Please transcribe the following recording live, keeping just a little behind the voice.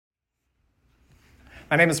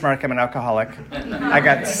My name is Mark. I'm an alcoholic. I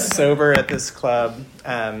got sober at this club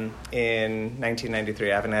in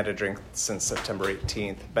 1993. I haven't had a drink since September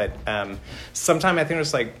 18th. But sometime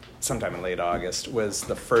in late August, was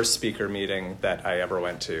the first speaker meeting that I ever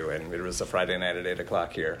went to. And it was a Friday night at 8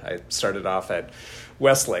 o'clock here. I started off at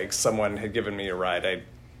Westlake. Someone had given me a ride. I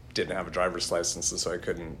didn't have a driver's license, and so I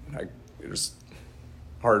couldn't. It was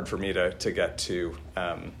hard for me to get to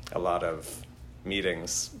a lot of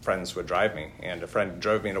meetings. Friends would drive me, and a friend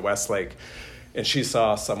drove me to Westlake, and she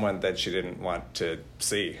saw someone that she didn't want to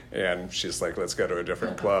see, and she's like, let's go to a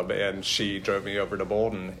different club, and she drove me over to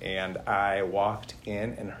Bolden, and I walked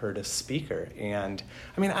in and heard a speaker, and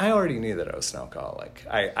I mean, I already knew that I was an alcoholic.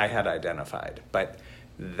 I had identified, but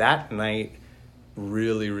that night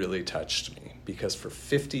really, really touched me, because for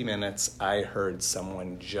 50 minutes I heard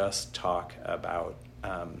someone just talk about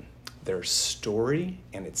their story,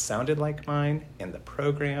 and it sounded like mine, and the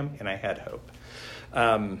program, and I had hope.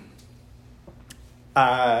 Can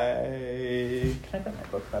I grab my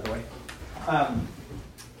book, by the way?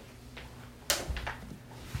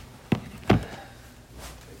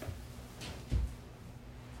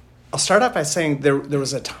 I'll start off by saying there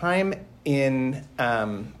was a time in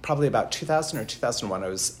probably about 2000 or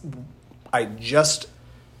 2001. I just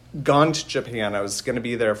gone to Japan. I was going to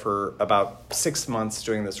be there for about 6 months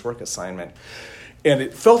doing this work assignment. And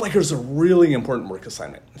it felt like it was a really important work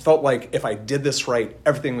assignment. It felt like if I did this right,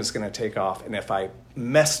 everything was going to take off. And if I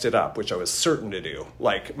messed it up, which I was certain to do,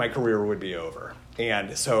 like my career would be over.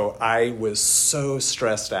 And so I was so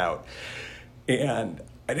stressed out. And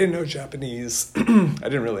I didn't know Japanese. I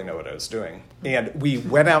didn't really know what I was doing. And we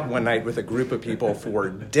went out one night with a group of people for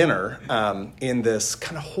dinner in this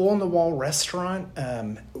kind of hole-in-the-wall restaurant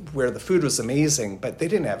where the food was amazing, but they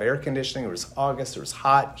didn't have air conditioning. It was August. It was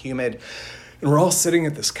hot, humid. And we're all sitting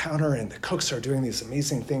at this counter, and the cooks are doing these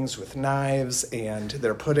amazing things with knives, and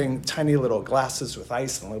they're putting tiny little glasses with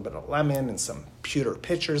ice and a little bit of lemon and some pewter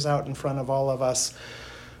pitchers out in front of all of us.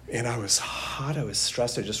 And I was hot. I was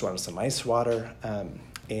stressed. I just wanted some ice water.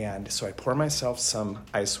 And so I pour myself some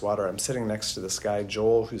ice water. I'm sitting next to this guy,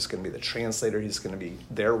 Joel, who's going to be the translator. He's going to be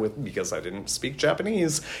there with me because I didn't speak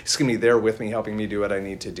Japanese. He's going to be there with me, helping me do what I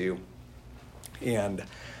need to do. And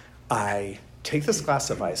I take this glass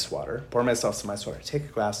of ice water, pour myself some ice water, take a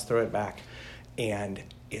glass, throw it back, and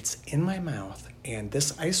it's in my mouth. And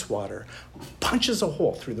this ice water punches a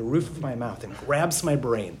hole through the roof of my mouth and grabs my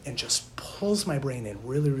brain and just pulls my brain in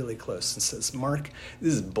really, really close and says, Mark,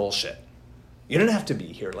 this is bullshit. You don't have to be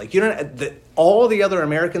here. Like, all the other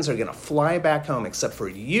Americans are going to fly back home except for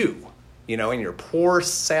you, and your poor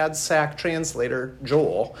sad sack translator,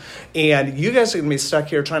 Joel. And you guys are going to be stuck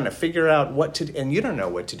here trying to figure out what to do. And you don't know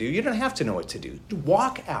what to do. You don't have to know what to do.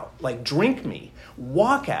 Walk out. Like, drink me.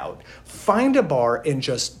 Walk out. Find a bar and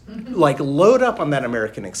just, load up on that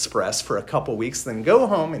American Express for a couple weeks. Then go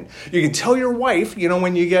home, and you can tell your wife,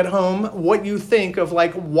 when you get home, what you think of,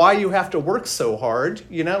 why you have to work so hard.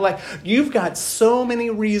 You've got so many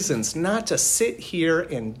reasons not to sit here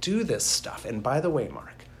and do this stuff. And by the way, Mark,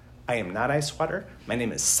 I am not ice water. My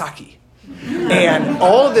name is sake. And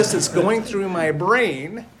all of this is going through my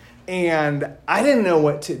brain, and I didn't know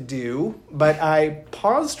what to do, but I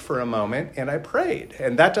paused for a moment and I prayed.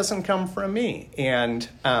 And that doesn't come from me. And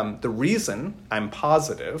the reason I'm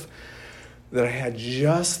positive that I had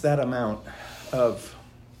just that amount of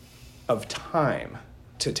time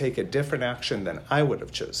to take a different action than I would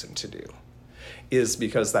have chosen to do is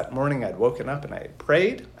because that morning I'd woken up and I had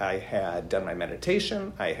prayed. I had done my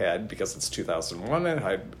meditation. I had, because it's 2001, and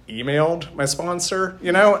I emailed my sponsor,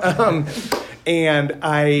 and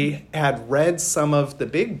I had read some of the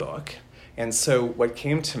big book. And so what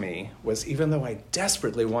came to me was, even though I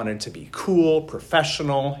desperately wanted to be cool,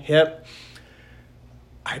 professional, hip,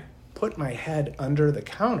 I put my head under the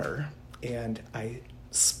counter and I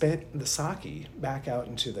spit the sake back out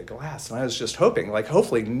into the glass. And I was just hoping,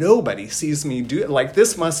 hopefully nobody sees me do it.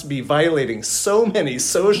 This must be violating so many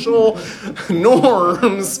social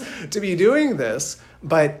norms to be doing this.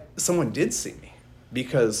 But someone did see me,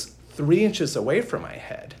 because 3 inches away from my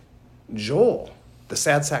head, Joel, the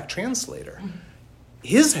sad sack translator,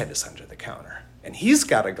 his head is under the counter, and he's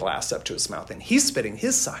got a glass up to his mouth, and he's spitting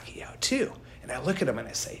his sake out too. And I look at him and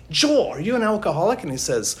I say, Joel, are you an alcoholic? And he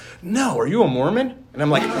says, no. Are you a Mormon? And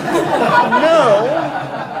I'm like, no,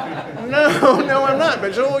 I'm not.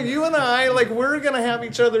 But Joel, you and I, we're going to have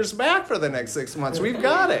each other's back for the next 6 months. We've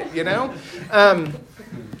got it,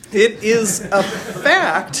 It is a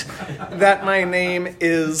fact that my name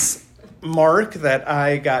is Mark, that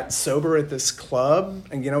I got sober at this club.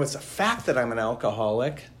 And, it's a fact that I'm an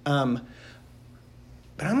alcoholic.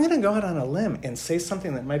 But I'm going to go out on a limb and say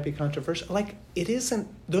something that might be controversial. Like,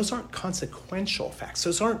 those aren't consequential facts.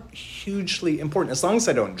 Those aren't hugely important. As long as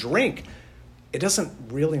I don't drink, it doesn't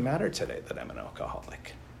really matter today that I'm an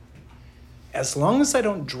alcoholic. As long as I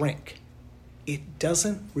don't drink, it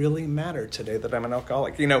doesn't really matter today that I'm an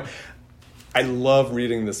alcoholic. I love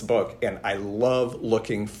reading this book, and I love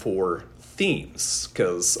looking for themes,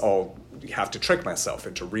 because I'll have to trick myself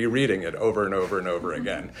into rereading it over and over and over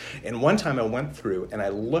again. And one time I went through and I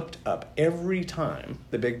looked up every time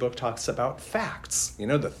the big book talks about facts,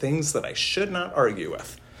 the things that I should not argue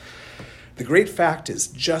with. The great fact is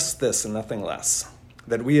just this and nothing less,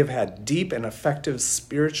 that we have had deep and effective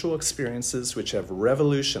spiritual experiences which have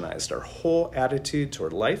revolutionized our whole attitude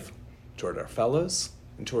toward life, toward our fellows,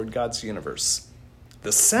 and toward God's universe.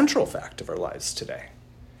 The central fact of our lives today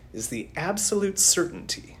is the absolute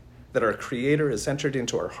certainty that our Creator has entered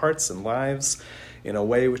into our hearts and lives in a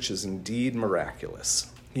way which is indeed miraculous.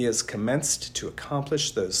 He has commenced to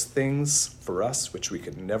accomplish those things for us which we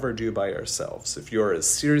could never do by ourselves. If you're as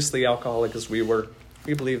seriously alcoholic as we were,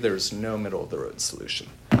 we believe there is no middle-of-the-road solution.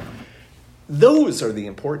 Those are the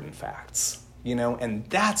important facts, and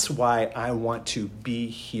that's why I want to be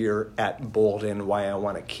here at Bolden, why I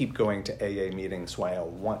want to keep going to AA meetings, why I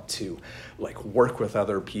want to work with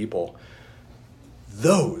other people.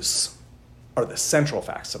 Those are the central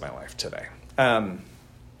facts of my life today.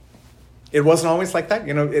 It wasn't always like that.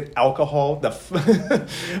 Alcohol,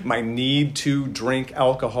 my need to drink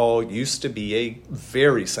alcohol used to be a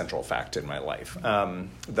very central fact in my life.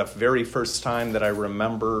 The very first time that I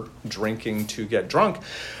remember drinking to get drunk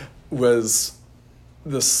was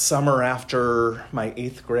the summer after my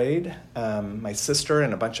 8th grade. My sister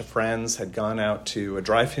and a bunch of friends had gone out to a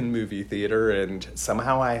drive-in movie theater, and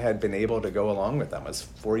somehow I had been able to go along with them. I was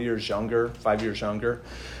 5 years younger.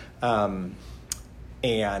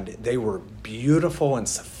 And they were beautiful and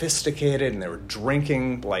sophisticated, and they were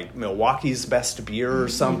drinking Milwaukee's best beer or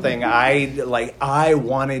something. I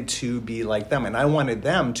wanted to be like them, and I wanted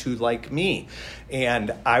them to like me.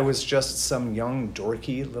 And I was just some young,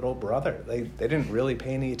 dorky little brother. They didn't really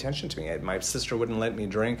pay any attention to me. My sister wouldn't let me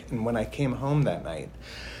drink, and when I came home that night,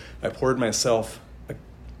 I poured myself a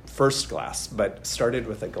first glass, but started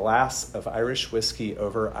with a glass of Irish whiskey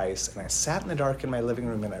over ice, and I sat in the dark in my living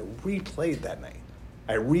room, and I replayed that night.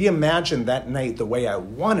 I reimagined that night the way I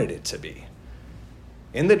wanted it to be.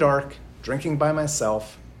 In the dark, drinking by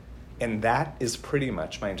myself, and that is pretty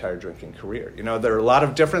much my entire drinking career. There are a lot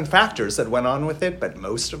of different factors that went on with it, but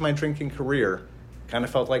most of my drinking career kind of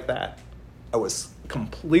felt like that. I was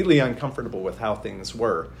completely uncomfortable with how things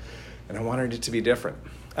were, and I wanted it to be different.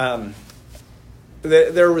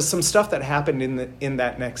 There was some stuff that happened in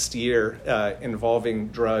that next year involving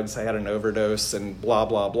drugs. I had an overdose and blah,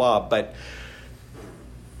 blah, blah, but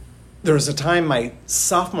there was a time my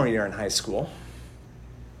sophomore year in high school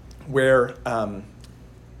where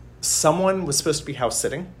someone was supposed to be house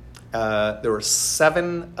sitting. There were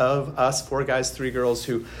 7 of us, 4 guys, 3 girls,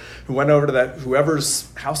 who went over to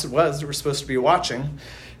whoever's house it was they were supposed to be watching,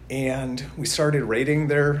 and we started raiding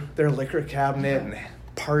their liquor cabinet and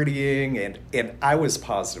partying, and I was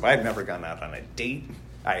positive. I had never gone out on a date.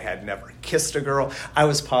 I had never kissed a girl. I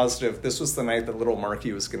was positive this was the night that little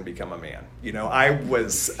MarkK was going to become a man. I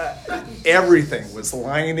was, everything was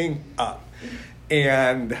lining up.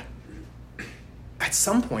 And at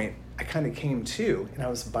some point, I kind of came to, and I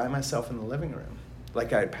was by myself in the living room. I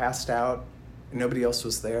had passed out, and nobody else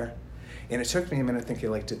was there. And it took me a minute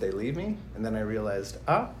thinking, did they leave me? And then I realized,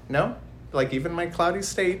 no. Even my cloudy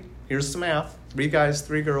state, here's the math. 3 guys,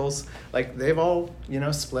 3 girls, they've all,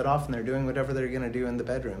 split off, and they're doing whatever they're going to do in the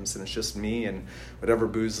bedrooms, and it's just me and whatever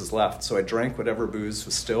booze is left. So I drank whatever booze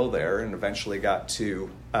was still there, and eventually got to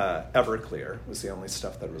Everclear was the only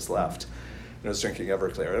stuff that was left. And I was drinking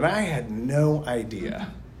Everclear, and I had no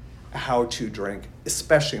idea how to drink,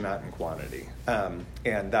 especially not in quantity.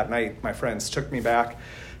 And that night, my friends took me back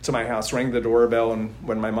to my house, rang the doorbell, and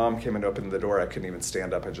when my mom came and opened the door, I couldn't even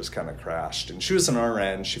stand up. I just kind of crashed. And she was an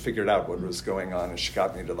RN. She figured out what was going on, and she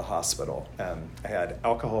got me to the hospital. I had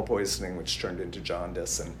alcohol poisoning, which turned into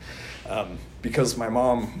jaundice. And because my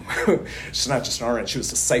mom, she's not just an RN, she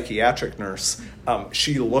was a psychiatric nurse,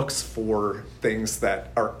 she looks for things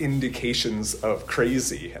that are indications of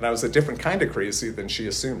crazy. And I was a different kind of crazy than she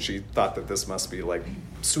assumed. She thought that this must be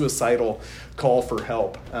suicidal call for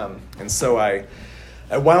help. And so I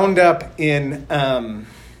wound up in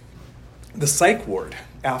the psych ward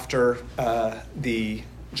after the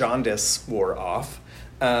jaundice wore off.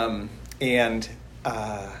 And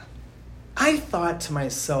I thought to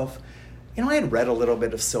myself, I had read a little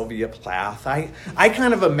bit of Sylvia Plath. I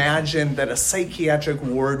kind of imagined that a psychiatric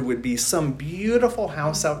ward would be some beautiful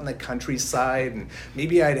house out in the countryside, and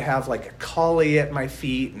maybe I'd have like a collie at my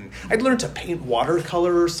feet, and I'd learn to paint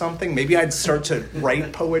watercolor or something. Maybe I'd start to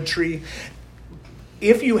write poetry.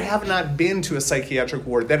 If you have not been to a psychiatric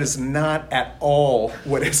ward, that is not at all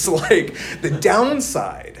what it's like. The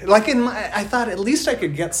downside, I thought at least I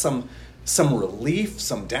could get some relief,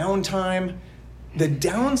 some downtime. The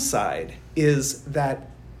downside is that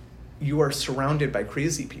you are surrounded by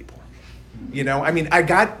crazy people. I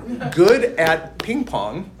got good at ping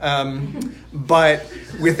pong, but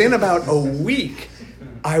within about a week,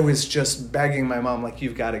 I was just begging my mom, like,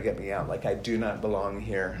 you've got to get me out. Like, I do not belong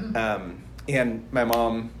here. And my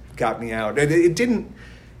mom got me out. It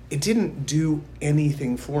didn't do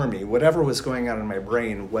anything for me. Whatever was going on in my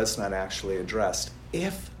brain was not actually addressed.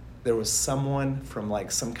 If there was someone from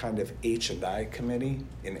like some kind of H&I committee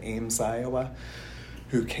in Ames, Iowa,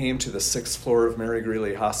 who came to the 6th floor of Mary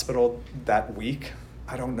Greeley Hospital that week,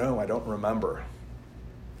 I don't know, I don't remember.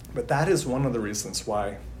 But that is one of the reasons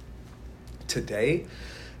why today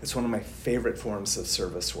it's one of my favorite forms of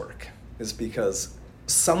service work, is because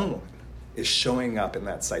someone is showing up in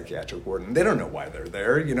that psychiatric ward, and they don't know why they're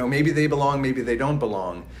there. Maybe they belong, maybe they don't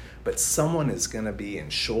belong, but someone is going to be in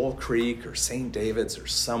Shoal Creek or St. David's or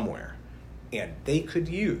somewhere, and they could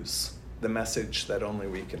use the message that only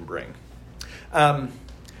we can bring. There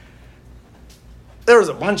was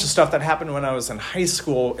a bunch of stuff that happened when I was in high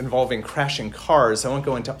school involving crashing cars. I won't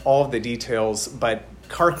go into all of the details, but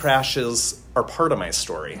car crashes are part of my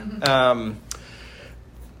story. When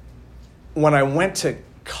I went to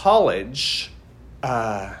college,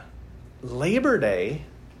 Labor Day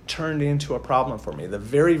turned into a problem for me. The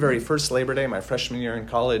very, very first Labor Day, my freshman year in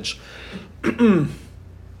college, I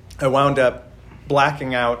wound up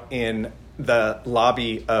blacking out in the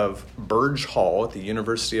lobby of Burge Hall at the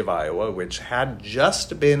University of Iowa, which had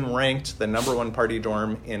just been ranked the #1 party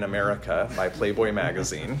dorm in America by Playboy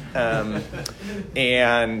magazine.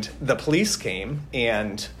 And the police came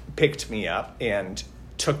and picked me up and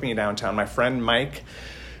took me downtown. My friend Mike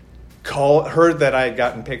heard that I had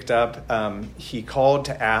gotten picked up. He called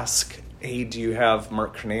to ask, hey, do you have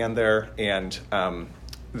MarkK there? And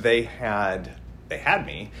they had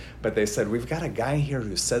me, but they said, we've got a guy here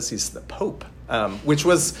who says he's the Pope, which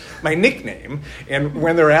was my nickname. And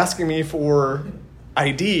when they're asking me for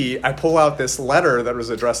ID, I pull out this letter that was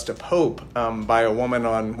addressed to Pope by a woman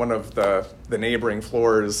on one of the neighboring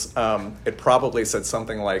floors. It probably said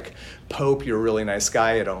something like, Pope, you're a really nice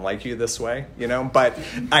guy. I don't like you this way, But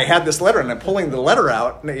I had this letter, and I'm pulling the letter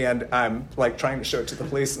out, and I'm like trying to show it to the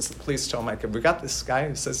police. And so the police tell Mike, we got this guy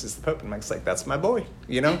who says he's the Pope. And Mike's like, that's my boy,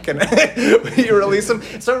 Can you release him?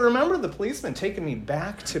 So I remember the policeman taking me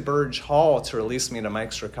back to Burge Hall to release me to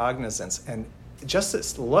Mike's recognizance, and just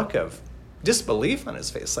this look of disbelief on his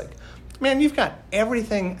face, like, man, you've got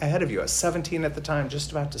everything ahead of you. I was 17 at the time,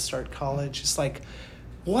 just about to start college. It's like,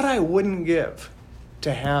 what I wouldn't give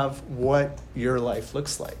to have what your life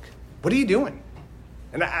looks like. What are you doing?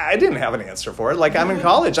 And I didn't have an answer for it. Like, I'm in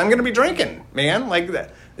college. I'm going to be drinking, man. Like, this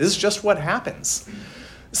is just what happens.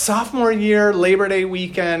 Sophomore year, Labor Day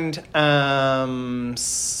weekend,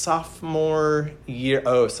 sophomore year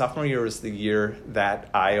was the year that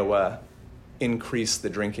Iowa increased the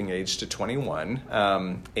drinking age to 21,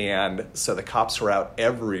 and so the cops were out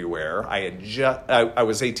everywhere. I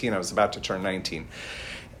was 18, I was about to turn 19,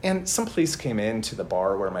 and some police came into the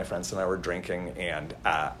bar where my friends and I were drinking, and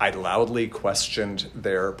I loudly questioned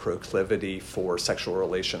their proclivity for sexual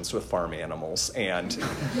relations with farm animals, and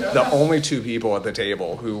the only two people at the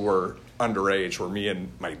table who were underage were me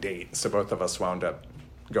and my date, so both of us wound up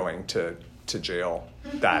going to jail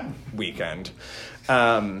that weekend.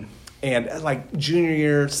 And like junior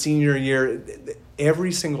year, senior year,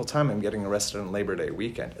 every single time I'm getting arrested on Labor Day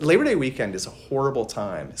weekend. Labor Day weekend is a horrible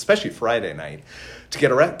time, especially Friday night, to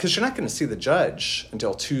get arrested, because you're not going to see the judge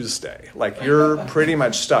until Tuesday. Like, you're pretty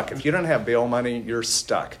much stuck. If you don't have bail money, you're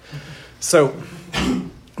stuck. So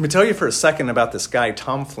let me tell you for a second about this guy,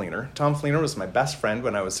 Tom Fleener. Tom Fleener was my best friend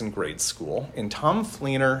when I was in grade school. And Tom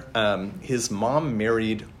Fleener, his mom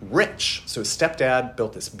married rich. So his stepdad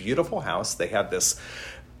built this beautiful house. They had this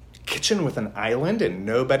kitchen with an island, and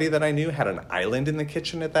nobody that I knew had an island in the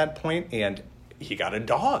kitchen at that point. And he got a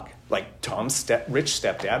dog. Like, Tom's rich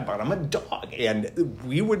stepdad bought him a dog, and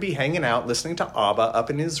we would be hanging out listening to ABBA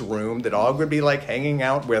up in his room. The dog would be like hanging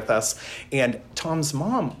out with us, and Tom's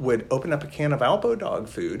mom would open up a can of Alpo dog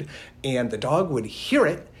food, and the dog would hear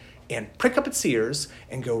it and prick up its ears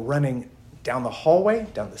and go running down the hallway,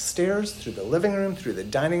 down the stairs, through the living room, through the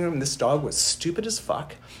dining room. This dog was stupid as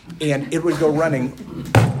fuck. And it would go running,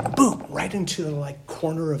 boom, right into the like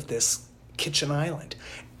corner of this kitchen island.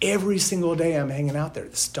 Every single day I'm hanging out there,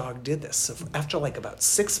 this dog did this. So after like about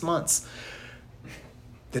 6 months,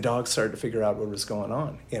 the dog started to figure out what was going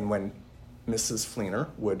on. And when Mrs. Fleener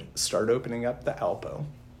would start opening up the Alpo,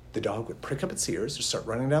 the dog would prick up its ears, just start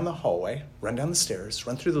running down the hallway, run down the stairs,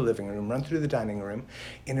 run through the living room, run through the dining room,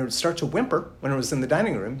 and it would start to whimper when it was in the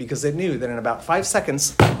dining room because it knew that in about 5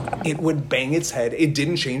 seconds, it would bang its head. It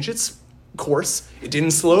didn't change its course. It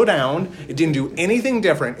didn't slow down. It didn't do anything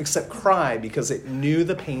different except cry because it knew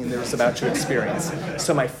the pain that it was about to experience.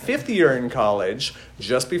 So my 5th year in college,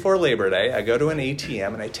 just before Labor Day, I go to an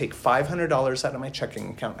ATM and I take $500 out of my checking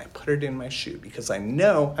account and I put it in my shoe because I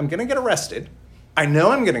know I'm going to get arrested.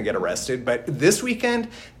 But this weekend,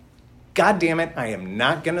 God damn it, I am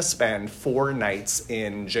not going to spend 4 nights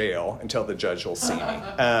in jail until the judge will see me.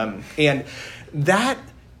 And that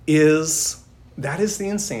is the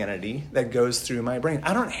insanity that goes through my brain.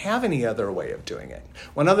 I don't have any other way of doing it.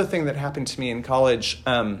 One other thing that happened to me in college,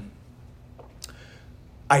 I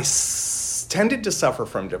tended to suffer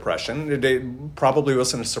from depression. It probably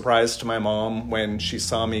wasn't a surprise to my mom when she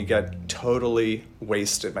saw me get totally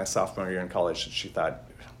wasted my sophomore year in college. She thought,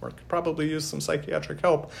 Mark could probably use some psychiatric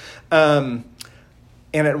help. And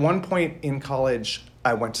at one point in college,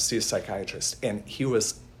 I went to see a psychiatrist, and he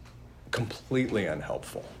was completely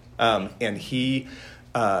unhelpful. And he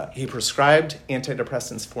prescribed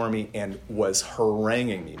antidepressants for me and was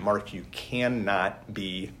haranguing me. Mark, you cannot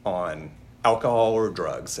be on alcohol or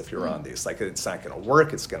drugs if you're on these. Like, it's not going to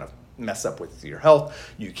work. It's going to mess up with your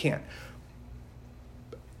health. You can't.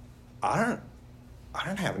 I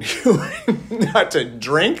don't have any not to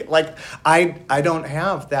drink. Like, I don't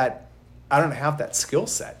have that skill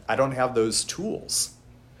set. I don't have those tools.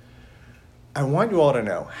 I want you all to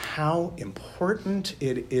know how important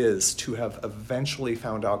it is to have eventually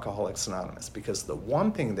found Alcoholics Anonymous, because the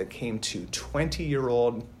one thing that came to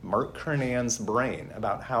 20-year-old Mark Kernan's brain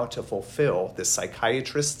about how to fulfill this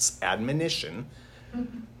psychiatrist's admonition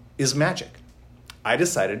is magic. I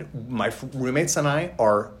decided my roommates and I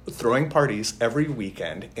are throwing parties every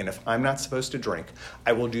weekend, and if I'm not supposed to drink,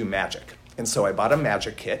 I will do magic. And so I bought a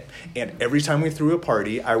magic kit, and every time we threw a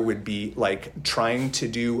party, I would be like trying to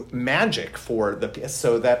do magic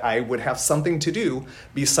so that I would have something to do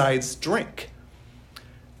besides drink.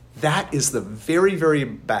 That is the very, very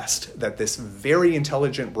best that this very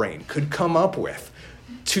intelligent brain could come up with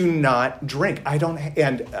to not drink.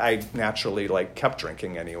 And I naturally kept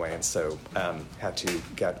drinking anyway, and so had to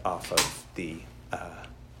get off of the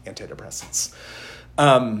antidepressants.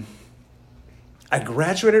 I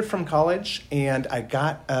graduated from college, and I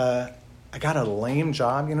got a lame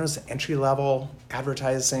job. It was an entry-level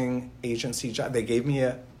advertising agency job. They gave me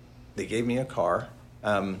a car.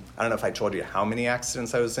 I don't know if I told you how many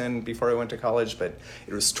accidents I was in before I went to college, but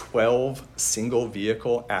it was 12 single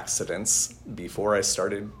vehicle accidents before I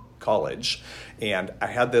started college. And I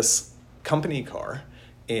had this company car.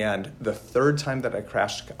 And the third time that I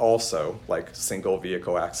crashed, also single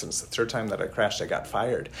vehicle accidents, the third time that I crashed, I got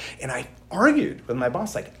fired. And I argued with my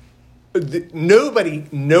boss,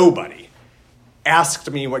 nobody asked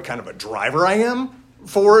me what kind of a driver I am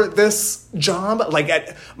for this job.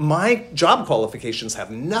 My job qualifications have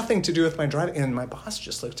nothing to do with my driving. And my boss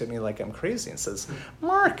just looked at me like I'm crazy and says,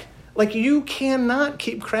 Mark, you cannot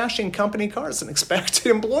keep crashing company cars and expect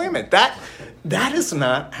employment. That is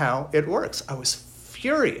not how it works. I was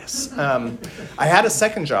furious. I had a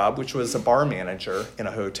second job, which was a bar manager in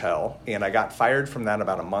a hotel, and I got fired from that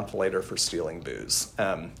about a month later for stealing booze.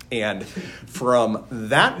 And from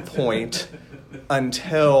that point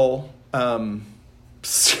until,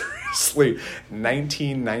 seriously,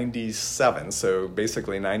 1997, so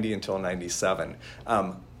basically 90 until 97,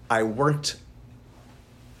 I worked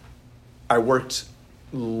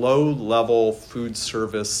low-level food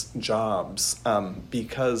service jobs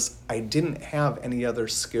because I didn't have any other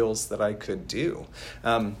skills that I could do.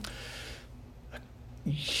 A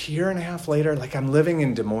year and a half later, I'm living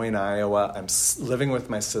in Des Moines, Iowa. I'm living with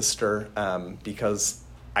my sister because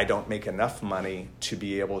I don't make enough money to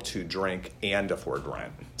be able to drink and afford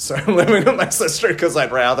rent. So I'm living with my sister because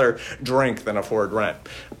I'd rather drink than afford rent.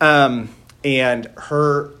 And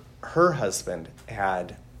her husband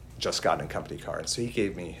had just gotten a company car, so he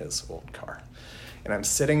gave me his old car. And I'm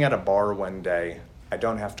sitting at a bar one day. I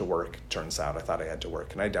don't have to work, turns out. I thought I had to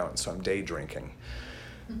work, and I don't, so I'm day drinking.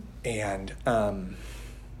 And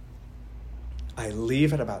I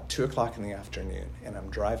leave at about 2 o'clock in the afternoon, and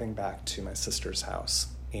I'm driving back to my sister's house,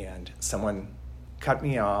 and someone cut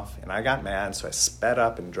me off, and I got mad, so I sped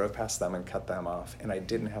up and drove past them and cut them off, and I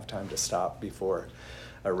didn't have time to stop before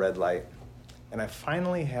a red light. And I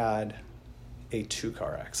finally had a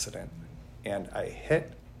 2-car accident, and I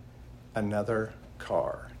hit another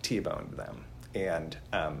car, T-boned them, and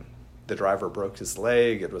the driver broke his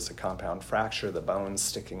leg. It was a compound fracture, the bones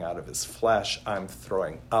sticking out of his flesh. I'm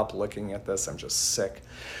throwing up looking at this. I'm just sick.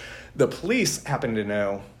 The police happened to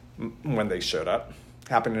know, when they showed up,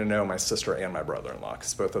 happened to know my sister and my brother-in-law,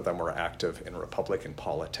 because both of them were active in Republican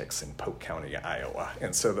politics in Polk County, Iowa.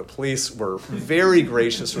 And so the police were very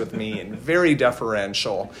gracious with me and very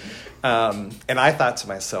deferential. And I thought to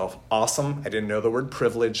myself, awesome. I didn't know the word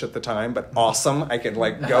privilege at the time, but awesome. I could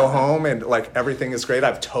go home and everything is great.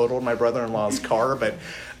 I've totaled my brother-in-law's car, but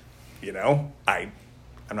I'm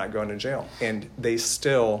not going to jail. And they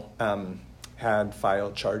still had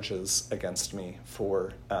filed charges against me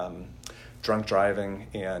for drunk driving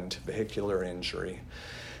and vehicular injury.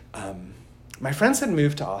 My friends had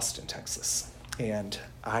moved to Austin, Texas, and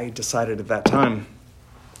I decided at that time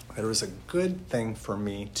that it was a good thing for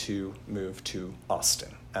me to move to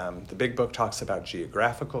Austin. The big book talks about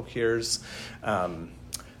geographical cures. To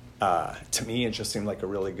me, it just seemed like a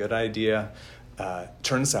really good idea.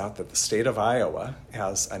 Turns out that the state of Iowa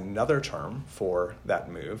has another term for that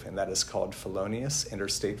move, and that is called felonious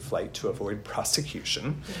interstate flight to avoid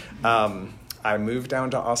prosecution. I moved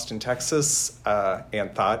down to Austin, Texas,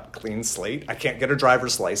 and thought, clean slate. I can't get a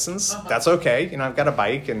driver's license. That's okay. I've got a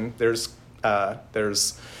bike, and there's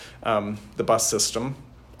the bus system.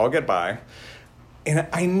 I'll get by. And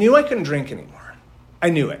I knew I couldn't drink anymore. I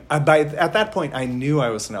knew it. At that point, I knew I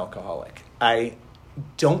was an alcoholic. I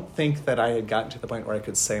don't think that I had gotten to the point where I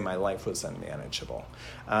could say my life was unmanageable.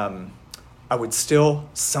 I would still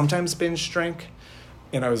sometimes binge drink,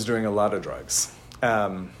 and I was doing a lot of drugs.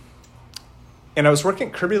 And I was working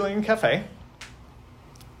at Kirby Lane Cafe.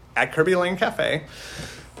 At Kirby Lane Cafe,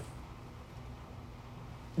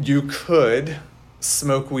 you could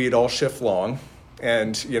smoke weed all shift long.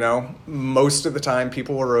 And, most of the time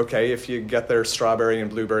people were okay if you get their strawberry and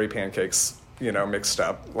blueberry pancakes, mixed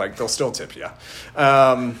up. They'll still tip you.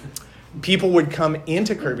 People would come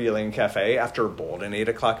into Kirby Lane Cafe after Bolden 8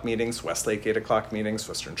 o'clock meetings, Westlake 8 o'clock meetings,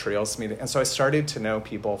 Western Trails meetings. And so I started to know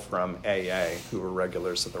people from AA who were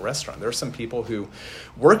regulars at the restaurant. There were some people who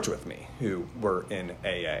worked with me who were in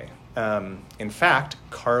AA. In fact,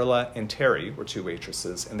 Carla and Terry were 2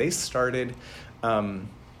 waitresses, and they started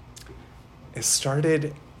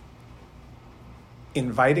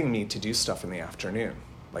inviting me to do stuff in the afternoon.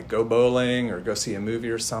 Go bowling or go see a movie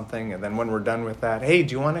or something. And then when we're done with that, hey,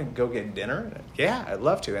 do you want to go get dinner? And yeah, I'd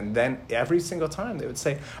love to. And then every single time they would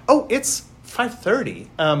say, oh, it's 5:30.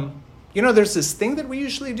 There's this thing that we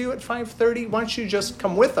usually do at 5:30. Why don't you just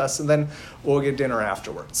come with us and then we'll get dinner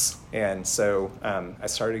afterwards? And so I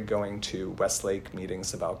started going to Westlake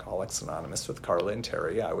meetings of Alcoholics Anonymous with Carla and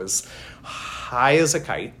Terry. I was high as a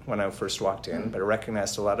kite when I first walked in, but I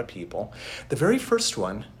recognized a lot of people. The very first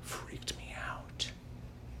one freaked me.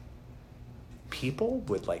 People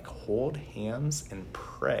would hold hands and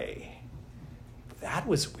pray. That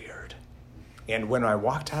was weird. And when I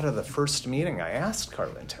walked out of the first meeting, I asked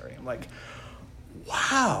Carla and Terry, I'm like,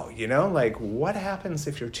 wow, what happens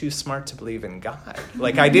if you're too smart to believe in God?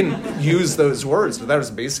 I didn't use those words, but that was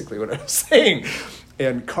basically what I was saying.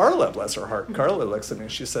 And Carla, bless her heart, Carla looks at me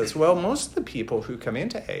and she says, well, most of the people who come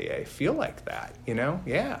into AA feel like that,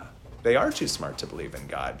 Yeah, they are too smart to believe in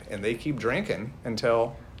God, and they keep drinking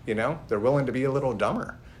until they're willing to be a little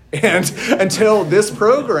dumber. And until this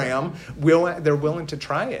program, they're willing to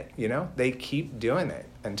try it. They keep doing it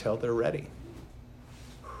until they're ready.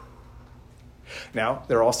 Now,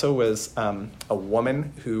 there also was a young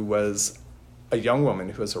woman who was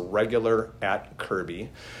a regular at Kirby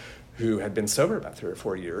who had been sober about 3 or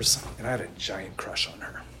 4 years, and I had a giant crush on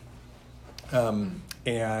her.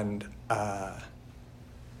 And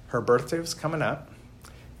her birthday was coming up.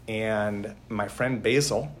 And my friend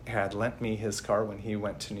Basil had lent me his car when he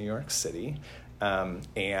went to New York City.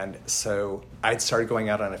 And so I'd started going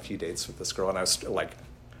out on a few dates with this girl. And I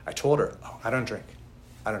told her, oh, I don't drink.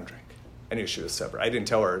 I knew she was sober. I didn't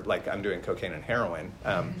tell her, I'm doing cocaine and heroin,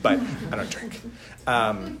 but I don't drink.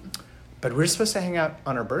 But we were supposed to hang out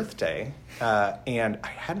on her birthday, and I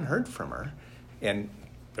hadn't heard from her. And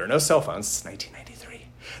there are no cell phones. It's 1993.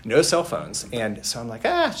 No cell phones. And so I'm like,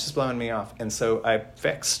 she's blowing me off. And so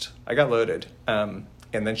I got loaded. And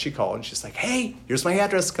then she called and she's like, hey, here's my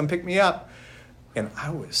address. Come pick me up. And I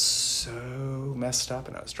was so messed up,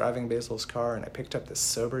 and I was driving Basil's car, and I picked up this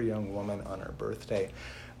sober young woman on her birthday.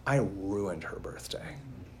 I ruined her birthday.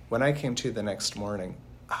 When I came to the next morning,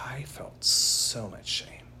 I felt so much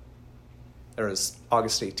shame. There was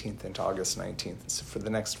August 18th into August 19th. So for the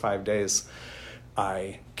next 5 days,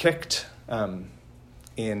 I kicked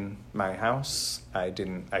in my house. I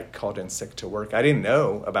called in sick to work. I didn't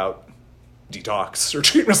know about detox or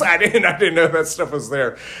treatments. I didn't know that stuff was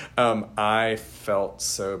there. I felt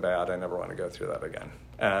so bad. I never want to go through that again.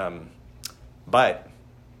 But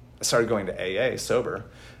I started going to AA sober,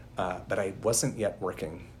 but I wasn't yet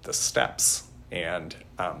working the steps. And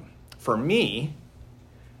for me,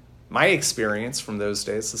 my experience from those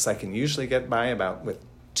days is I can usually get by about with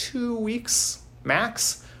 2 weeks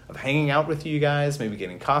max of hanging out with you guys, maybe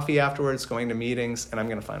getting coffee afterwards, going to meetings, and I'm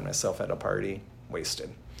going to find myself at a party wasted.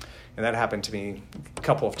 And that happened to me a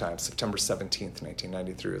couple of times. September 17th,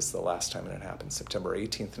 1993 was the last time it happened. September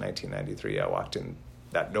 18th, 1993, I walked in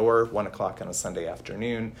that door, 1 o'clock on a Sunday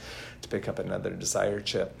afternoon, to pick up another Desire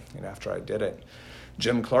chip. And after I did it,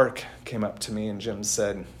 Jim Clark came up to me, and Jim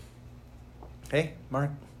said, "Hey,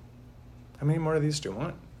 Mark, how many more of these do you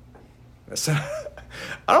want?" I said,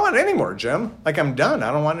 "I don't want any more, Jim. Like, I'm done.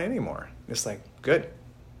 I don't want any more." It's like, good.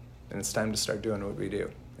 And it's time to start doing what we do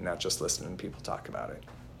and not just listening to people talk about it.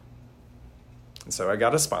 And so I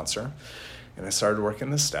got a sponsor, and I started working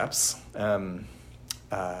the steps.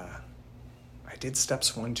 I did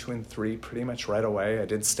steps 1, 2, and 3 pretty much right away. I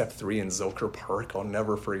did step 3 in Zilker Park. I'll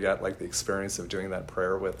never forget the experience of doing that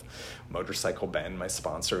prayer with Motorcycle Ben, my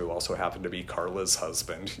sponsor, who also happened to be Carla's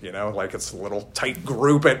husband. It's a little tight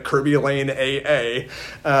group at Kirby Lane AA.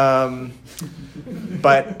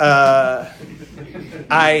 But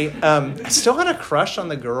I still had a crush on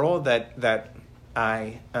the girl that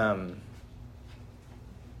I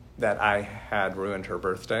had ruined her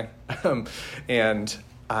birthday. And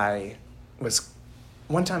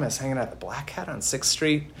one time I was hanging out at the Black Hat on 6th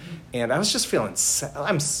Street, and I was just feeling,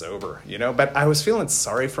 I'm sober, but I was feeling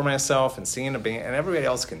sorry for myself and seeing a band, and everybody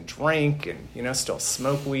else can drink and, still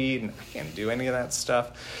smoke weed, and I can't do any of that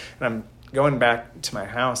stuff. And I'm going back to my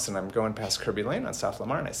house, and I'm going past Kirby Lane on South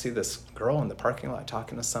Lamar, and I see this girl in the parking lot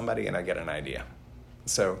talking to somebody, and I get an idea.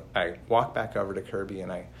 So I walk back over to Kirby,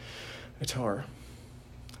 and I tell her,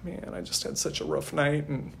 "Man, I just had such a rough night,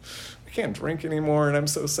 and I can't drink anymore, and I'm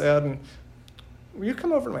so sad, and will you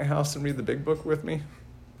come over to my house and read the big book with me?"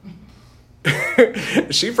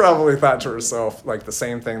 She probably thought to herself the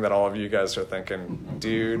same thing that all of you guys are thinking.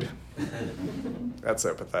 Dude, that's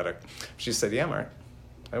so pathetic. She said, "Yeah, Mark,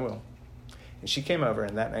 I will." And she came over,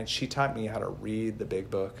 and that night she taught me how to read the big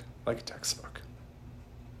book like a textbook.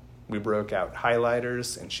 We broke out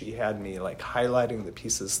highlighters, and she had me highlighting the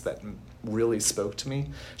pieces that really spoke to me.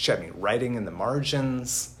 She had me writing in the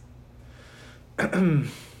margins.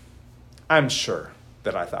 I'm sure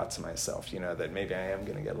that I thought to myself, that maybe I am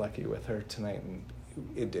going to get lucky with her tonight, and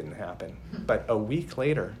it didn't happen. But a week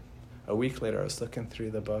later, I was looking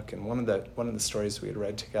through the book, and one of the stories we had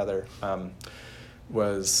read together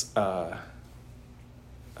was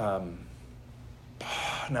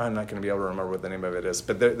now I'm not going to be able to remember what the name of it is,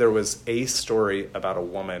 but there was a story about a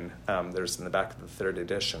woman. There's in the back of the 3rd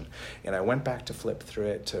edition, and I went back to flip through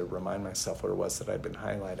it to remind myself what it was that I'd been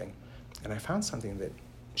highlighting, and I found something that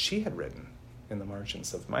she had written in the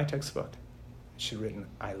margins of my textbook. She'd written,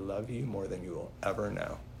 "I love you more than you will ever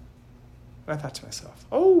know." And I thought to myself,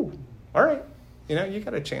 oh, all right, you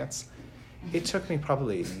got a chance. It took me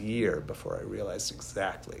probably a year before I realized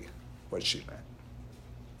exactly what she meant.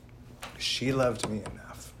 She loved me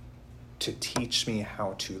enough to teach me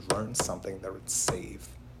how to learn something that would save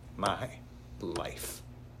my life.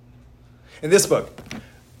 And this book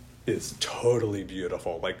is totally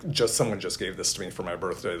beautiful. Someone just gave this to me for my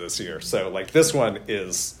birthday this year. So this one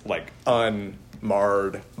is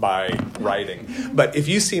unmarred by writing. But if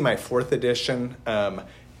you see my 4th edition,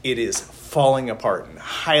 it is falling apart and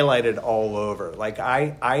highlighted all over.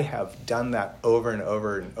 I have done that over and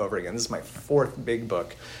over and over again. This is my 4th big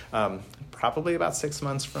book. Probably about 6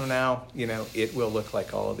 months from now, it will look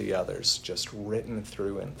like all of the others, just written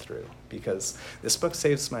through and through, because this book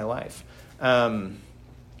saves my life.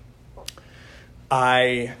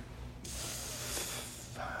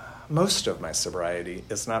 Most of my sobriety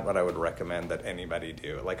is not what I would recommend that anybody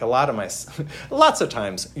do. Lots of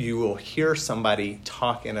times you will hear somebody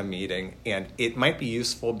talk in a meeting, and it might be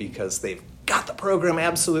useful because they've got the program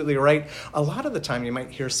absolutely right. A lot of the time you might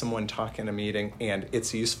hear someone talk in a meeting, and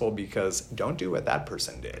it's useful because don't do what that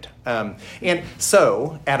person did. And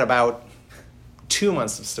so at about 2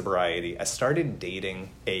 months of sobriety, I started dating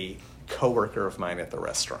a coworker of mine at the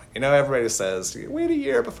restaurant. Everybody says, wait a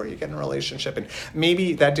year before you get in a relationship. And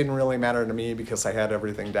maybe that didn't really matter to me because I had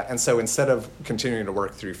everything done. And so instead of continuing to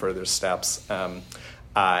work through further steps,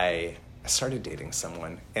 I I started dating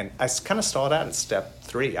someone, and I kind of stalled out at step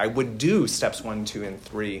 3. I would do steps 1, 2, and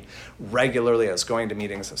 3 regularly. I was going to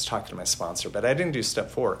meetings, I was talking to my sponsor, but I didn't do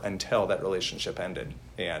step 4 until that relationship ended.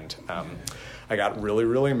 And I got really,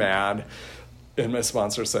 really mad, and my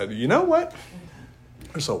sponsor said, you know what?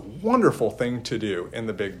 There's a wonderful thing to do in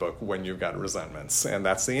the big book when you've got resentments, and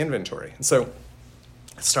that's the inventory. And so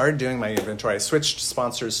I started doing my inventory. I switched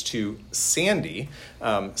sponsors to Sandy.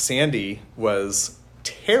 Sandy was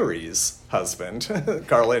Terry's husband,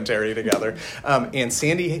 Carla and Terry together. And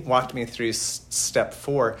Sandy walked me through step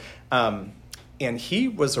 4. And he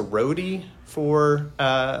was a roadie for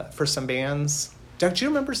some bands. Doug, do you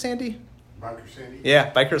remember Sandy? Biker Sandy?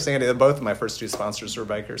 Yeah, Biker Sandy. Both of my first 2 sponsors were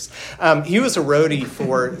bikers. He was a roadie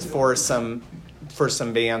for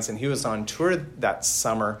some bands, and he was on tour that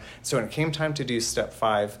summer. So when it came time to do step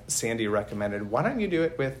 5, Sandy recommended, why don't you do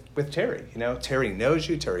it with Terry? You know, Terry knows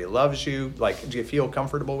you, Terry loves you. Like, do you feel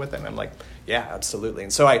comfortable with it? And I'm like, yeah, absolutely.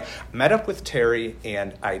 And so I met up with Terry,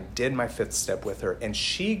 and I did my 5th step with her, and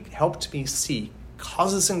she helped me see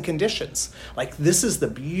causes and conditions. Like, this is the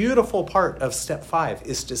beautiful part of step 5,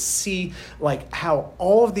 is to see like how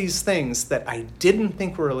all of these things that I didn't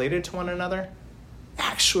think were related to one another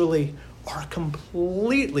actually are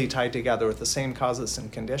completely tied together with the same causes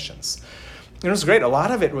and conditions. It was great. A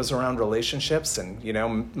lot of it was around relationships and, you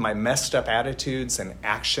know, my messed up attitudes and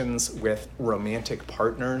actions with romantic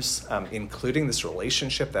partners, including this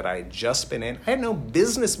relationship that I had just been in. I had no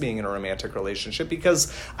business being in a romantic relationship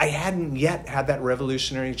because I hadn't yet had that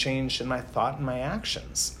revolutionary change in my thought and my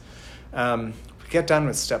actions. We get done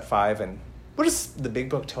with step 5, and what does the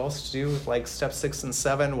big book tell us to do with like step 6 and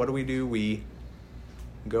 7? What do? We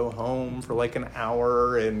go home for like an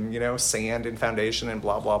hour and, you know, sand and foundation and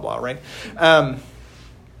blah, blah, blah, right? I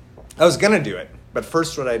was going to do it. But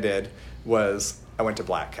first what I did was I went to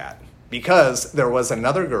Black Cat because there was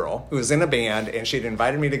another girl who was in a band and she'd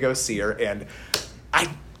invited me to go see her. And I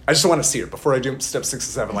just want to see her before I do step 6 and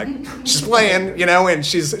 7. Like, she's playing, you know, and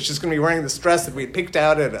she's going to be wearing this dress that we had picked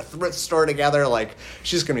out at a thrift store together. Like,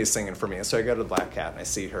 she's going to be singing for me. And so I go to Black Cat and I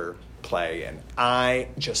see her play, and I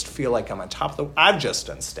just feel like I'm on top of I've just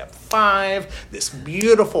done step 5. This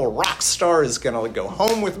beautiful rock star is going to go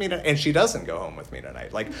home with me tonight. And she doesn't go home with me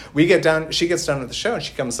tonight. Like, she gets done with the show and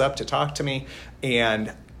she comes up to talk to me,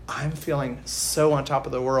 and I'm feeling so on top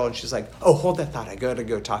of the world. She's like, oh, hold that thought. I got to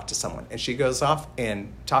go talk to someone. And she goes off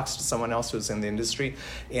and talks to someone else who's in the industry.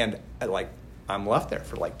 And I'm left there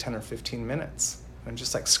for like 10 or 15 minutes. I'm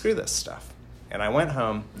just like, screw this stuff. And I went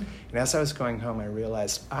home. And as I was going home, I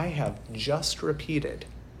realized I have just repeated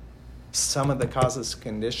some of the causes and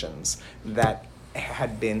conditions that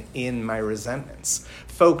had been in my resentments.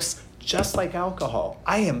 Folks, just like alcohol,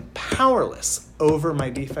 I am powerless over my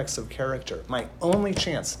defects of character. My only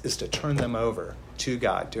chance is to turn them over to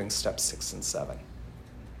God, doing steps 6 and 7.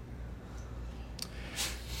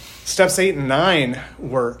 Steps 8 and 9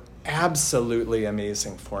 were absolutely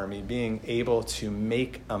amazing for me, being able to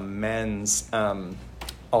make amends.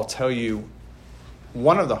 I'll tell you,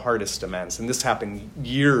 one of the hardest amends, and this happened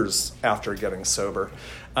years after getting sober,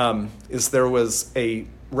 is there was a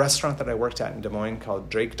restaurant that I worked at in Des Moines called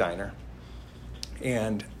Drake Diner.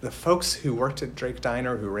 And the folks who worked at Drake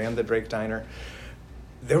Diner, who ran the Drake Diner,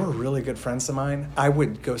 they were really good friends of mine. I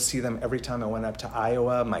would go see them every time I went up to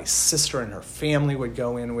Iowa. My sister and her family would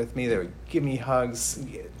go in with me. They would give me hugs.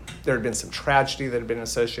 There had been some tragedy that had been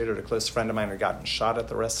associated. A close friend of mine had gotten shot at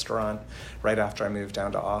the restaurant right after I moved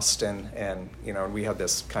down to Austin. And, you know, we had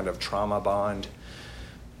this kind of trauma bond.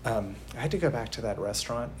 I had to go back to that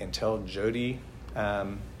restaurant and tell Jody,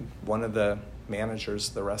 one of the managers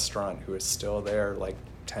of the restaurant who is still there like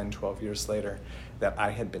 10, 12 years later, that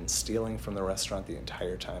I had been stealing from the restaurant the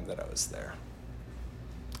entire time that I was there.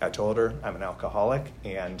 I told her I'm an alcoholic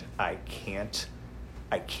and I can't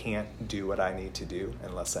do what I need to do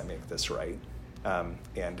unless I make this right.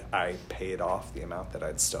 And I paid off the amount that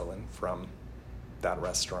I'd stolen from that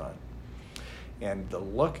restaurant. And the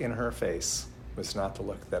look in her face was not the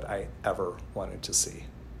look that I ever wanted to see.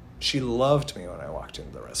 She loved me when I walked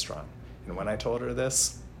into the restaurant. And when I told her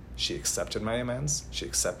this, she accepted my amends. She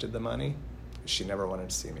accepted the money. She never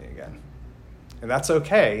wanted to see me again. And that's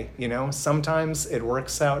okay. You know, sometimes it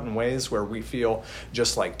works out in ways where we feel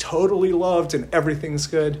just like totally loved and everything's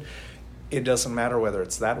good. It doesn't matter whether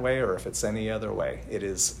it's that way or if it's any other way. It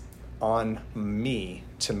is on me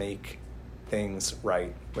to make things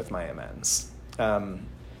right with my amends.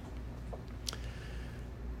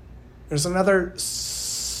 There's another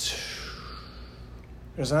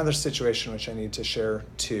situation which I need to share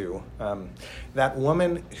too. That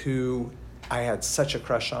woman who I had such a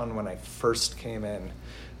crush on when I first came in,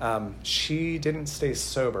 she didn't stay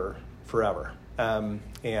sober forever.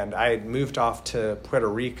 And I had moved off to Puerto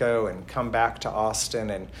Rico and come back to Austin.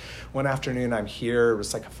 And one afternoon I'm here, it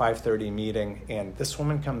was like a 5:30 meeting, and this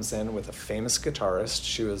woman comes in with a famous guitarist.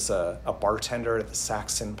 She was a bartender at the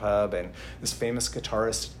Saxon pub, and this famous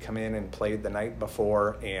guitarist had come in and played the night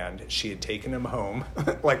before, and she had taken him home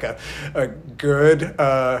like a good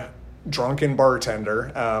drunken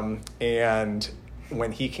bartender. And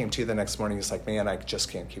when he came to the next morning, he's like, man, I just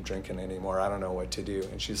can't keep drinking anymore. I don't know what to do.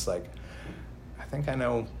 And she's like, I think I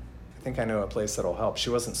know a place that'll help. She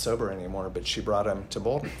wasn't sober anymore, but she brought him to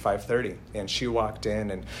Bolton at 5:30, and she walked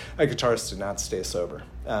in, and a guitarist did not stay sober.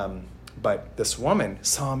 But this woman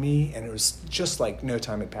saw me, and it was just like no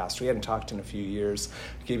time had passed. We hadn't talked in a few years,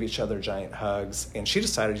 gave each other giant hugs, and she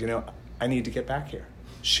decided, I need to get back here.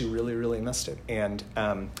 She really, really missed it. And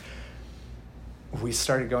we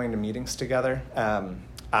started going to meetings together.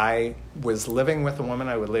 I was living with a woman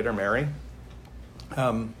I would later marry,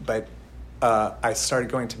 but I started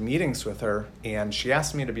going to meetings with her, and she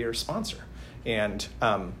asked me to be her sponsor. And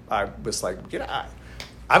I was like,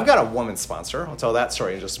 I've got a woman sponsor. I'll tell that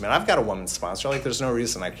story in just a minute. I've got a woman sponsor. Like, there's no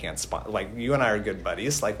reason I can't sponsor. Like, you and I are good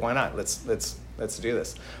buddies. Like, why not? Let's do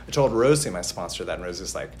this. I told Rosie, my sponsor, that, and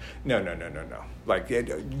Rosie's like, no. Like,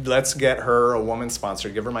 let's get her a woman sponsor.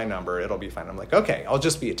 Give her my number. It'll be fine. I'm like, okay, I'll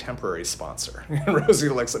just be a temporary sponsor. And Rosie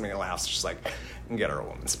looks at me and laughs. She's like, get her a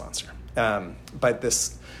woman sponsor. But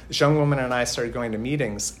this young woman and I started going to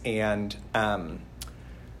meetings, and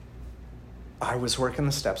I was working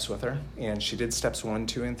the steps with her, and she did steps 1,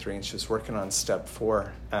 2, and 3, and she was working on step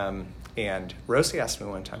 4. And Rosie asked me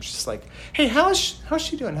one time, she's like, hey, how's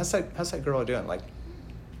she doing? How's that girl doing? Like,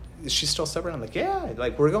 is she still sober? And I'm like, yeah,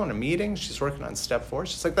 like, we're going to meetings. She's working on step 4.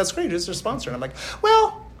 She's like, that's great. Who's her sponsor? And I'm like,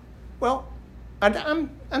 well,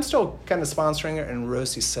 I'm still kind of sponsoring her. And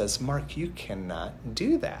Rosie says, Mark, you cannot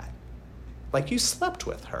do that. Like, you slept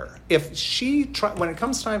with her. If when it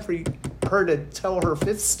comes time for her to tell her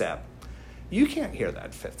 5th step, you can't hear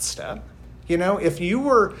that 5th step. If you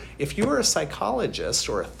were a psychologist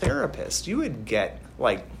or a therapist, you would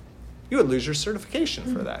lose your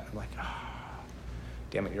certification for that. I'm like,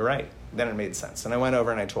 damn it, you're right. Then it made sense. And I went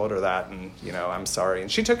over and I told her that, and, I'm sorry.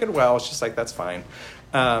 And she took it well. She's like, that's fine.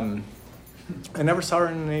 I never saw her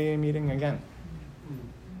in an AA meeting again.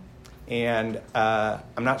 And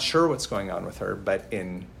I'm not sure what's going on with her, but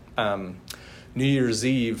in New Year's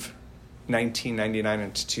Eve, 1999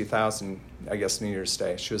 into 2000, I guess New Year's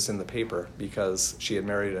Day, she was in the paper because she had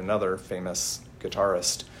married another famous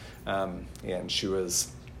guitarist, and she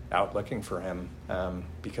was out looking for him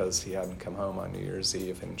because he hadn't come home on New Year's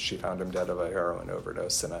Eve, and she found him dead of a heroin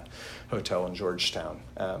overdose in a hotel in Georgetown.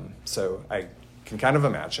 So I can kind of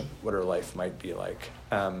imagine what her life might be like.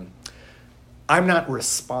 I'm not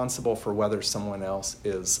responsible for whether someone else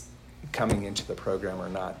is coming into the program or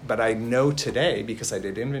not, but I know today, because I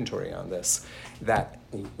did inventory on this, that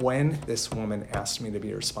when this woman asked me to be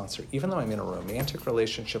her sponsor, even though I'm in a romantic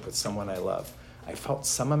relationship with someone I love, I felt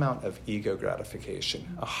some amount of ego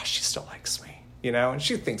gratification. Oh, she still likes me, and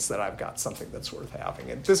she thinks that I've got something that's worth having.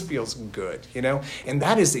 It just feels good, and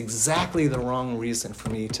that is exactly the wrong reason for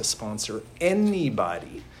me to sponsor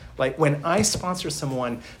anybody. Like, when I sponsor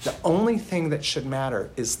someone, the only thing that should matter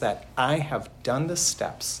is that I have done the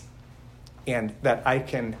steps and that I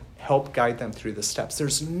can help guide them through the steps.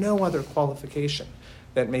 There's no other qualification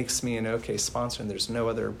that makes me an okay sponsor, and there's no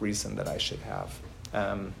other reason that I should have.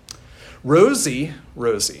 Rosie,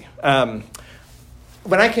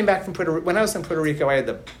 when I came back from when I was in Puerto Rico, I had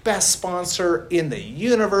the best sponsor in the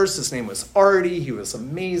universe. His name was Artie. He was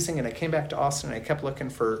amazing. And I came back to Austin, and I kept looking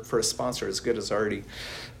for a sponsor as good as Artie.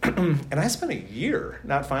 And I spent a year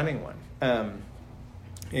not finding one.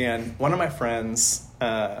 And one of my friends,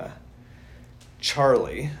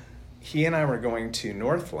 Charlie, he and I were going to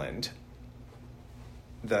Northland,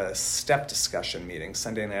 the step discussion meeting,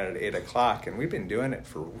 Sunday night at 8 o'clock, and we've been doing it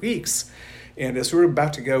for weeks. And as we were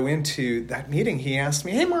about to go into that meeting, he asked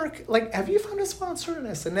me, hey, Mark, have you found a sponsor? And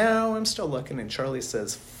I said, no, I'm still looking. And Charlie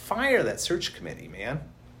says, fire that search committee, man.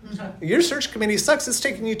 Your search committee sucks. It's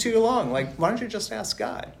taking you too long. Why don't you just ask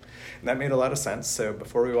God? And that made a lot of sense. So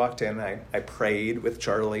before we walked in, I prayed with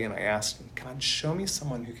Charlie, and I asked, God, show me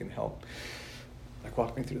someone who can help,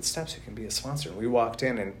 walk me through the steps, who can be a sponsor. And we walked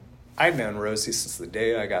in, and I'd known Rosie since the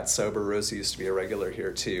day I got sober. Rosie used to be a regular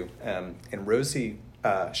here too. And Rosie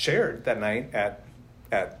shared that night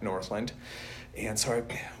at Northland. And so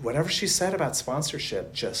whatever she said about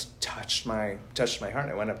sponsorship just touched my heart.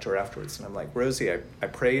 And I went up to her afterwards, and I'm like, Rosie, I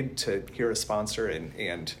prayed to hear a sponsor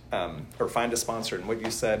and or find a sponsor, and what you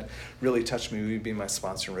said really touched me. Will you be my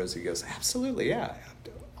sponsor? And Rosie goes, absolutely, yeah,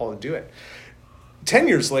 I'll do it. 10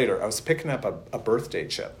 years later, I was picking up a birthday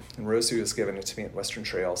chip, and Rosie was giving it to me at Western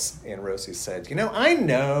Trails, and Rosie said, I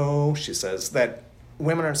know, she says, that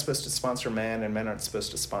women aren't supposed to sponsor men and men aren't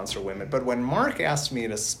supposed to sponsor women, but when Mark asked me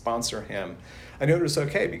to sponsor him, I knew it was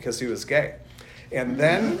okay because he was gay. And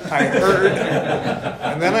then I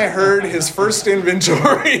heard his first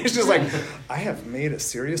inventory. She's like, I have made a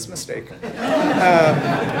serious mistake.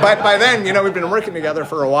 But by then, we've been working together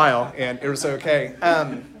for a while, and it was okay.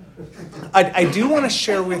 I do want to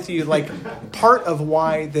share with you, part of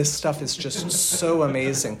why this stuff is just so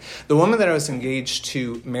amazing. The woman that I was engaged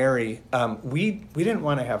to marry, we didn't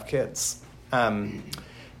want to have kids.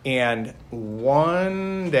 And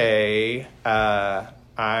one day,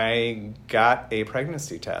 I got a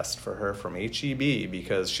pregnancy test for her from HEB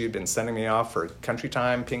because she'd been sending me off for Country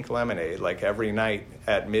Time Pink Lemonade every night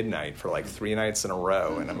at midnight for 3 nights in a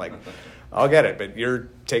row. And I'm like, I'll get it, but you're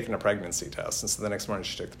taking a pregnancy test. And so the next morning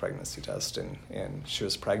she took the pregnancy test and she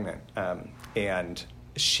was pregnant. And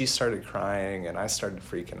she started crying and I started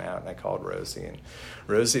freaking out and I called Rosie. And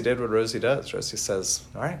Rosie did what Rosie does. Rosie says,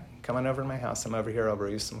 all right, come on over to my house. I'm over here. I'll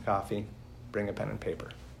brew you some coffee. Bring a pen and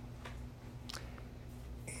paper.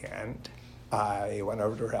 And I went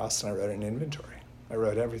over to her house and I wrote an inventory. I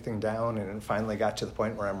wrote everything down and it finally got to the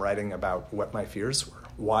point where I'm writing about what my fears were,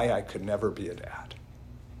 why I could never be a dad.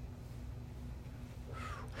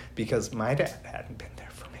 Because my dad hadn't been there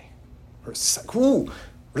for me. Or it's like, ooh,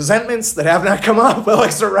 resentments that have not come up. Well, I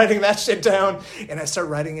start writing that shit down and I start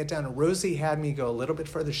writing it down. And Rosie had me go a little bit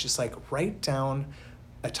further. She's like, write down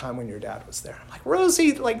a time when your dad was there. I'm like, Rosie,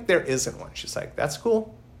 there isn't one. She's like, that's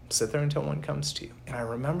cool. Sit there until one comes to you. And I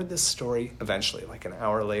remembered this story eventually, an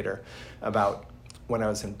hour later, about when I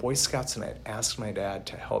was in Boy Scouts and I had asked my dad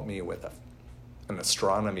to help me with an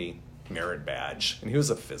astronomy merit badge. And he was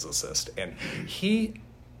a physicist. And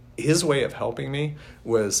his way of helping me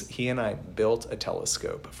was he and I built a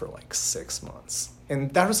telescope for 6 months.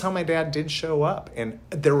 And that was how my dad did show up. And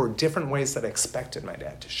there were different ways that I expected my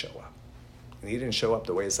dad to show up. And he didn't show up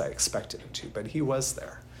the ways I expected him to, but he was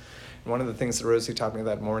there. One of the things that Rosie taught me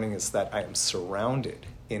that morning is that I am surrounded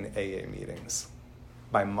in AA meetings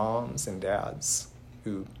by moms and dads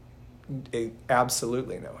who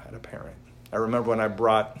absolutely know how to parent. I remember when I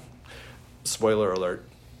brought, spoiler alert,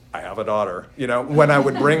 I have a daughter. When I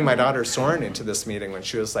would bring my daughter Soren into this meeting when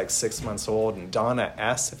she was 6 months old, and Donna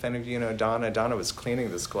S., if any of you know Donna, Donna was cleaning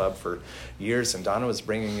this club for years, and Donna was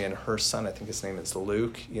bringing in her son, I think his name is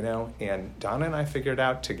Luke, and Donna and I figured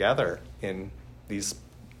out together in these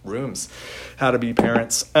rooms how to be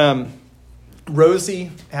parents.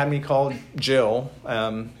 Rosie had me call Jill,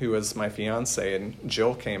 who was my fiance, and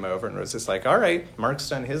Jill came over and was just like, all right, Mark's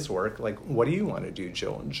done his work. What do you want to do,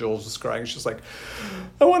 Jill? And Jill was crying. She's like,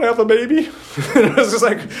 I want to have a baby. And I was just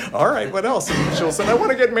like, all right, what else? And Jill said, I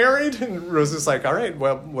want to get married. And Rosie's like, all right,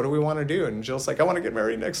 well, what do we want to do? And Jill's like, I want to get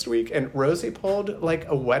married next week. And Rosie pulled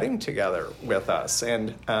a wedding together with us.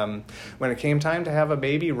 And when it came time to have a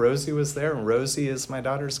baby, Rosie was there. And Rosie is my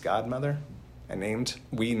daughter's godmother.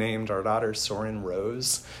 We named our daughter Soren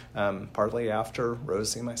Rose, partly after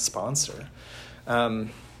Rosie, my sponsor. And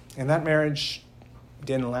that marriage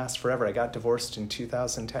didn't last forever. I got divorced in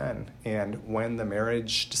 2010. And when the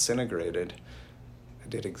marriage disintegrated, I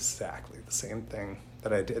did exactly the same thing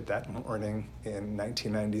that I did that morning in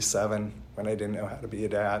 1997 when I didn't know how to be a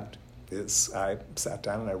dad. I sat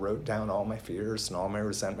down and I wrote down all my fears and all my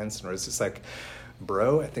resentments, and it was just like,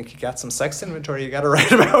 bro, I think you got some sex inventory you got to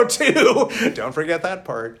write about too. Don't forget that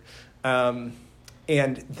part. And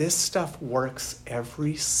this stuff works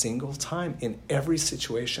every single time in every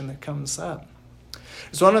situation that comes up.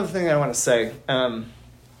 So one other thing I want to say,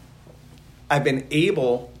 I've been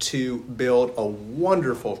able to build a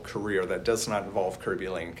wonderful career that does not involve Kirby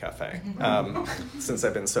Lane Cafe since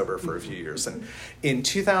I've been sober for a few years. And in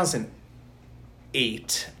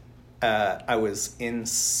 2008, I was in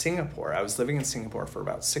Singapore. I was living in Singapore for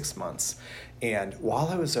about 6 months. And while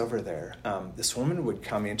I was over there, this woman would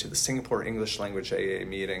come into the Singapore English language AA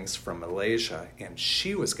meetings from Malaysia, and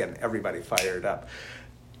she was getting everybody fired up.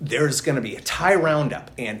 There's going to be a Thai roundup,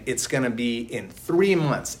 and it's going to be in 3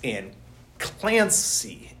 months, and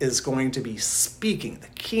Clancy is going to be speaking the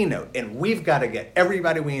keynote, and we've got to get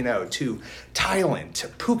everybody we know to Thailand, to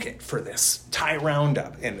Phuket for this Thai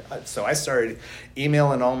roundup. And so I started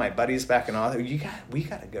emailing all my buddies back in Aussie. We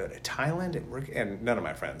got to go to Thailand, and none of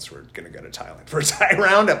my friends were going to go to Thailand for a Thai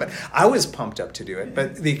roundup. But I was pumped up to do it.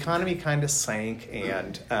 But the economy kind of sank,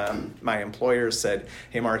 and my employer said,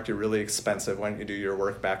 "Hey, Mark, you're really expensive. Why don't you do your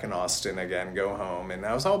work back in Austin again? Go home." And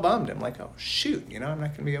I was all bummed. I'm like, "Oh shoot, I'm not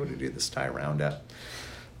going to be able to do this Thai roundup."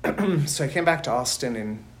 So I came back to Austin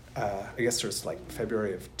in, I guess it was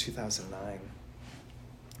February of 2009.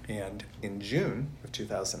 And in June of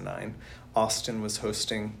 2009, Austin was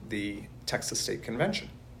hosting the Texas State Convention.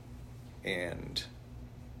 And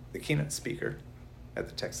the keynote speaker at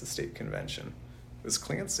the Texas State Convention was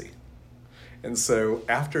Clancy. And so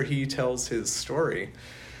after he tells his story,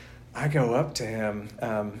 I go up to him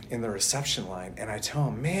in the reception line and I tell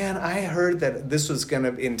him, man, I heard that this was going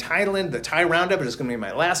to, in Thailand, the Thai Roundup, it was going to be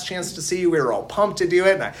my last chance to see you. We were all pumped to do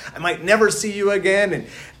it, and I might never see you again. And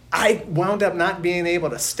I wound up not being able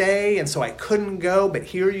to stay, and so I couldn't go, but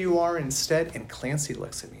here you are instead. And Clancy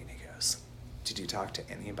looks at me and he goes, did you talk to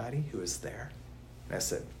anybody who was there? And I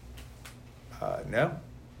said, no.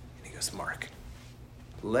 And he goes, Mark,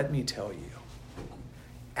 let me tell you,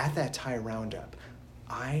 at that Thai Roundup,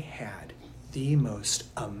 I had the most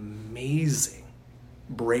amazing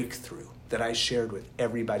breakthrough that I shared with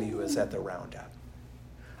everybody who was at the Roundup.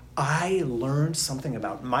 I learned something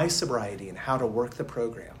about my sobriety and how to work the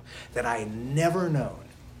program that I had never known.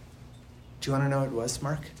 Do you want to know what it was,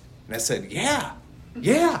 Mark? And I said, yeah.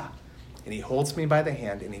 And he holds me by the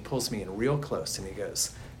hand and he pulls me in real close and he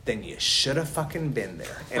goes, then you should have fucking been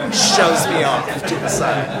there. And he shoves me off to the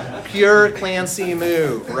side. Pure Clancy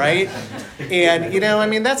move, right? And,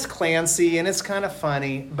 that's Clancy, and it's kind of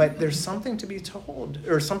funny, but there's something to be told,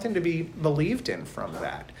 or something to be believed in from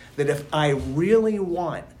that. That if I really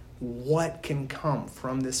want what can come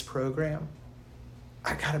from this program,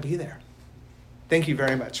 I got to be there. Thank you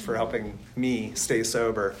very much for helping me stay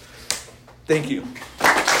sober. Thank you.